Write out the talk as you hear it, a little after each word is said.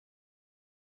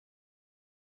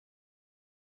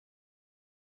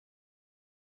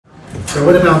So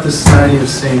what about the Society of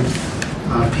St.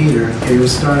 Peter? Okay, it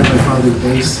was started by Father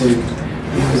Basic.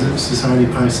 He was a Society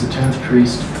of Pius X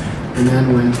priest. And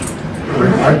then when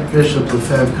Archbishop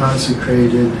Lefebvre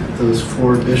consecrated those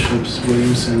 4 bishops,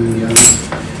 Williamson and the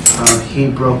others,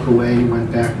 he broke away and went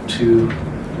back to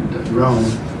Rome.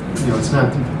 You know, it's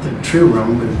not the true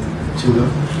Rome, but to the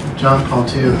John Paul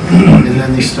II. And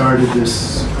then they started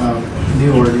this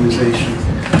new organization.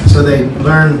 So they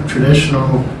learned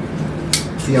traditional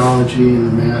theology and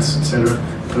the Mass, etc.,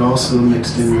 but also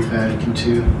mixed in with Vatican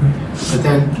II. But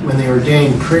then when they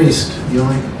ordain priest,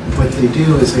 what they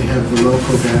do is they have the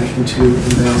local Vatican II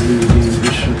invalid ordained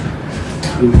bishop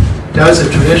who does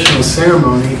a traditional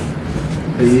ceremony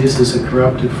but uses a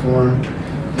corrupted form,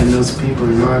 and those people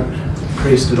are not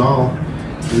priest at all.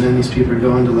 And then these people are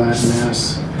going to Latin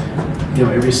Mass. You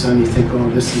know, every Sunday you think, oh,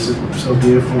 this is so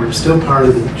beautiful. We're still part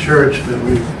of the church, but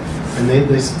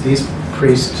these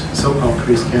priests, so-called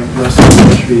priests, can't bless the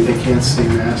ministry. They can't say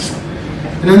Mass.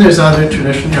 And then there's other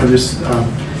tradition. You know, there's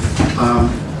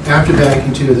after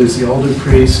Vatican II, there's the older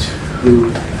priest who,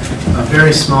 a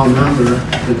very small number,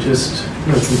 but just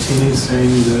continued saying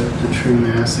the true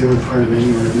Mass. They weren't part of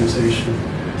any organization,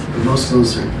 but most of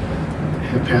those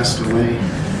have passed away.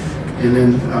 And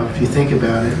then if you think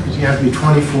about it, you have to be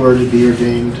 24 to be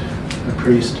ordained a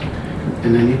priest.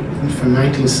 And then from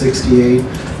 1968,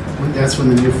 that's when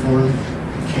the new form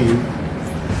came.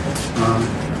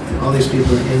 All these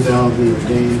people are invalidly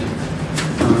ordained.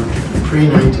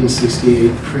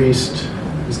 Pre-1968 priest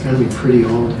is going to be pretty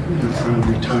old,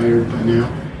 probably retired by now.